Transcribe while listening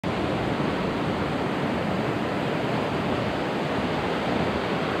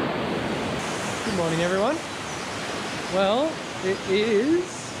morning, everyone. Well, it is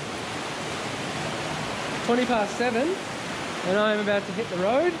 7:20 and I'm about to hit the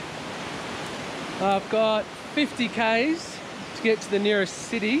road. I've got 50 k's to get to the nearest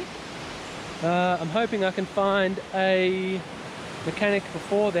city. I'm hoping I can find a mechanic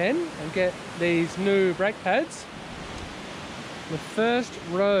before then and get these new brake pads. The first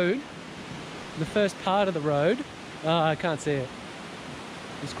part of the road, I can't see it.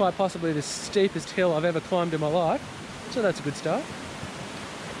 It's quite possibly the steepest hill I've ever climbed in my life, so that's a good start.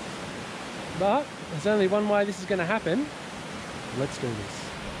 But there's only one way this is going to happen. Let's do this.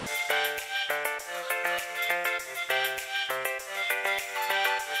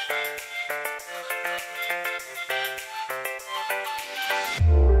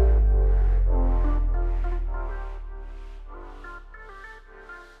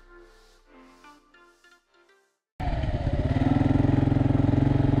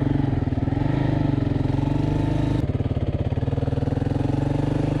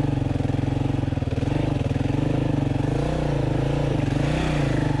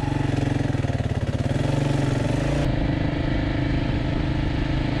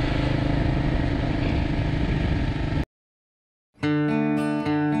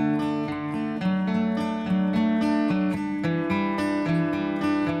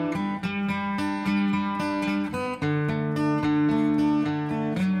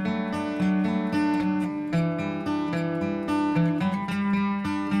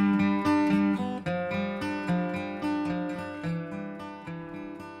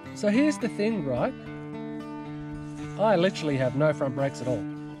 So here's the thing, right? I literally have no front brakes at all.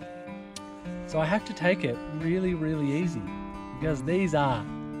 So I have to take it really, really easy because these are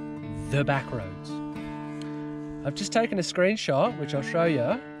the back roads. I've just taken a screenshot, which I'll show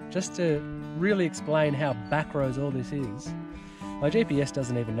you, just to really explain how back roads all this is. My GPS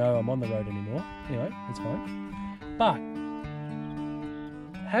doesn't even know I'm on the road anymore. Anyway, it's fine. But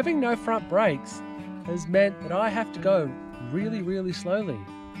having no front brakes has meant that I have to go really, really slowly.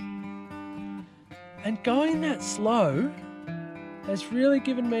 And going that slow has really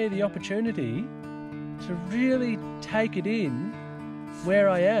given me the opportunity to really take it in where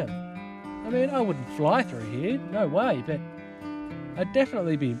I am. I mean, I wouldn't fly through here, no way, but I'd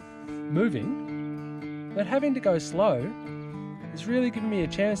definitely be moving. But having to go slow has really given me a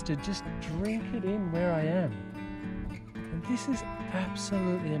chance to just drink it in where I am. And this is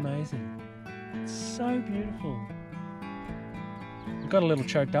absolutely amazing. It's so beautiful. I got a little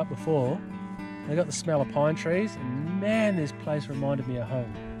choked up before. I got the smell of pine trees, and man, this place reminded me of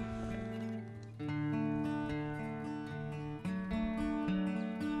home.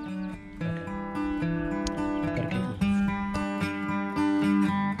 Okay, gotta keep moving.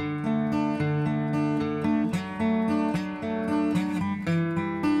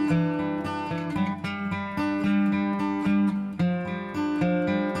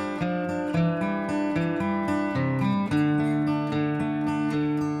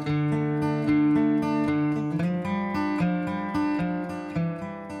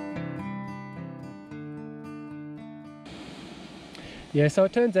 Yeah, so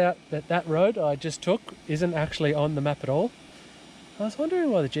it turns out that that road I just took isn't actually on the map at all. I was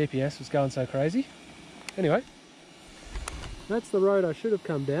wondering why the GPS was going so crazy. Anyway, that's the road I should have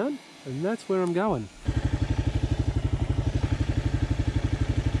come down, and that's where I'm going.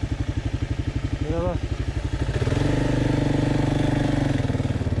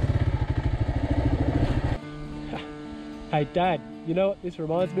 Hey Dad, you know what this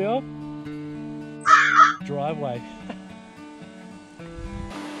reminds me of? Driveway.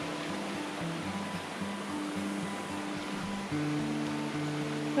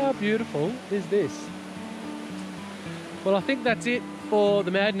 How beautiful is this? Well, I think that's it for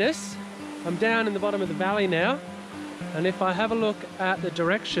the madness. I'm down in the bottom of the valley now, and if I have a look at the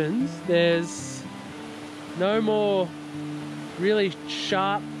directions, there's no more really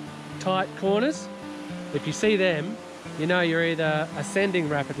sharp, tight corners. If you see them, you know you're either ascending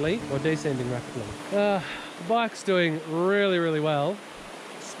rapidly or descending rapidly. The bike's doing really, really well,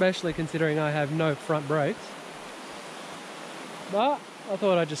 especially considering I have no front brakes. But I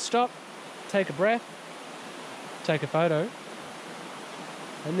thought I'd just stop, take a breath, take a photo,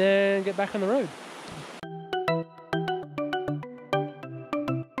 and then get back on the road.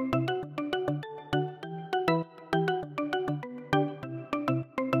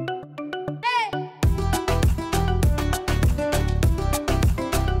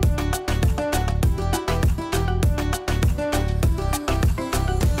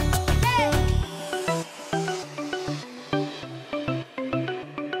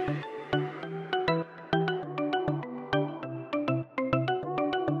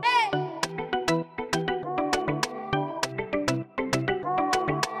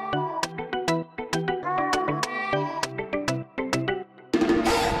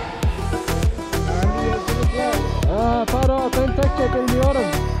 Righto, fantastic in the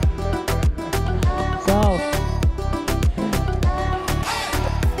autumn. So.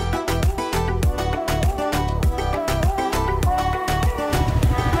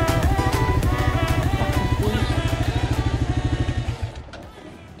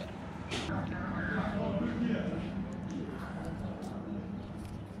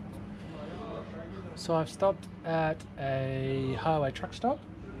 So I've stopped at a highway truck stop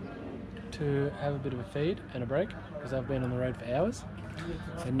to have a bit of a feed and a break because I've been on the road for hours,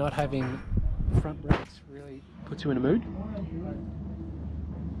 and not having front brakes really puts you in a mood.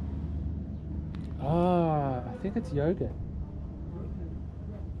 Ah, I think it's yogurt.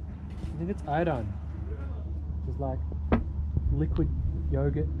 I think it's iodine. It's like liquid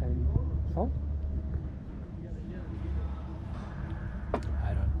yogurt and salt.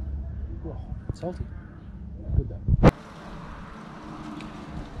 Iodine. Whoa, salty. Good though.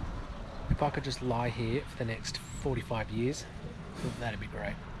 If I could just lie here for the next 45 years, that'd be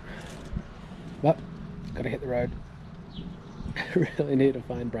great. But, gotta hit the road. Really need to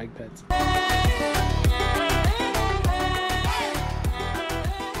find brake pads.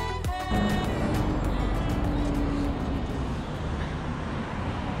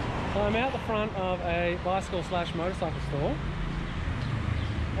 So I'm out the front of a bicycle / motorcycle store,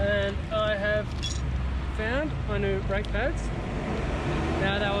 and I have found my new brake pads.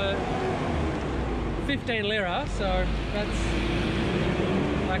 Now they were 15 lira, so that's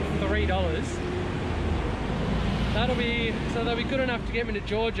like $3. They'll be good enough to get me to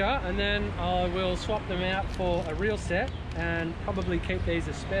Georgia, and then I will swap them out for a real set and probably keep these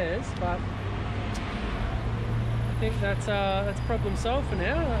as spares. But I think that's problem solved for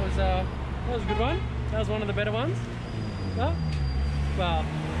now. That was a good one. That was one of the better ones. Oh, well,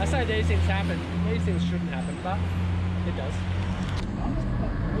 I say these things happen. These things shouldn't happen, but it does.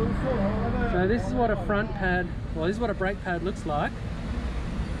 So this is what a front pad, well, this is what a brake pad looks like.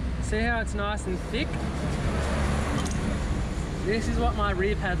 See how it's nice and thick? This is what my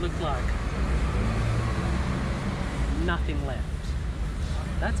rear pad looked like. Nothing left.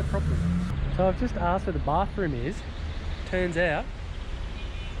 That's a problem. So I've just asked where the bathroom is. Turns out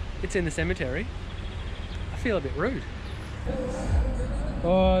it's in the cemetery. I feel a bit rude.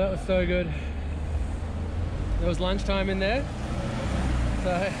 Oh, that was so good. There was lunchtime in there.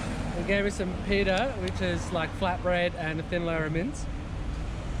 So they gave me some pita, which is like flatbread and a thin layer of mince,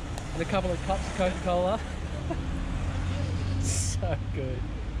 and a couple of cups of Coca-Cola. So good.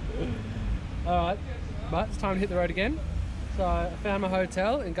 Alright, but it's time to hit the road again. So I found my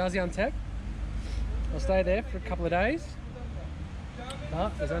hotel in Gaziantep. I'll stay there for a couple of days,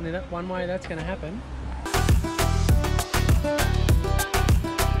 but there's only that one way that's going to happen.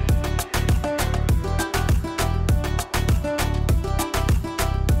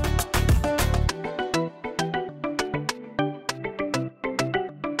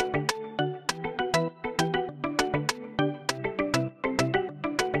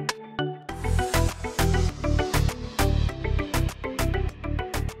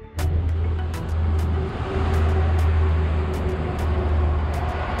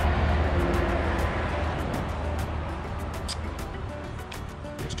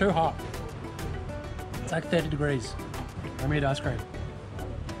 Too hot. It's like 30 degrees. I need ice cream.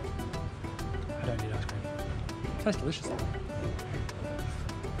 I don't need ice cream. It tastes delicious though.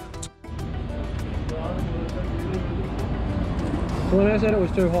 So when I said it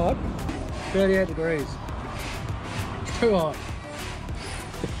was too hot, 38 degrees. It's too hot.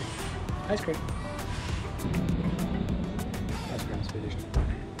 Ice cream. Ice cream's finished.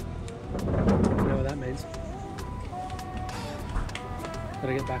 You know what that means.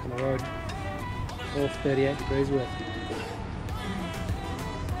 Gotta get back on the road. All 38 degrees worth.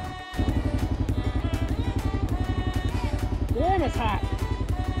 Damn, it's hot.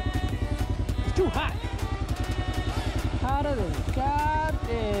 It's too hot. Hotter than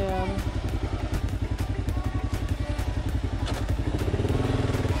goddamn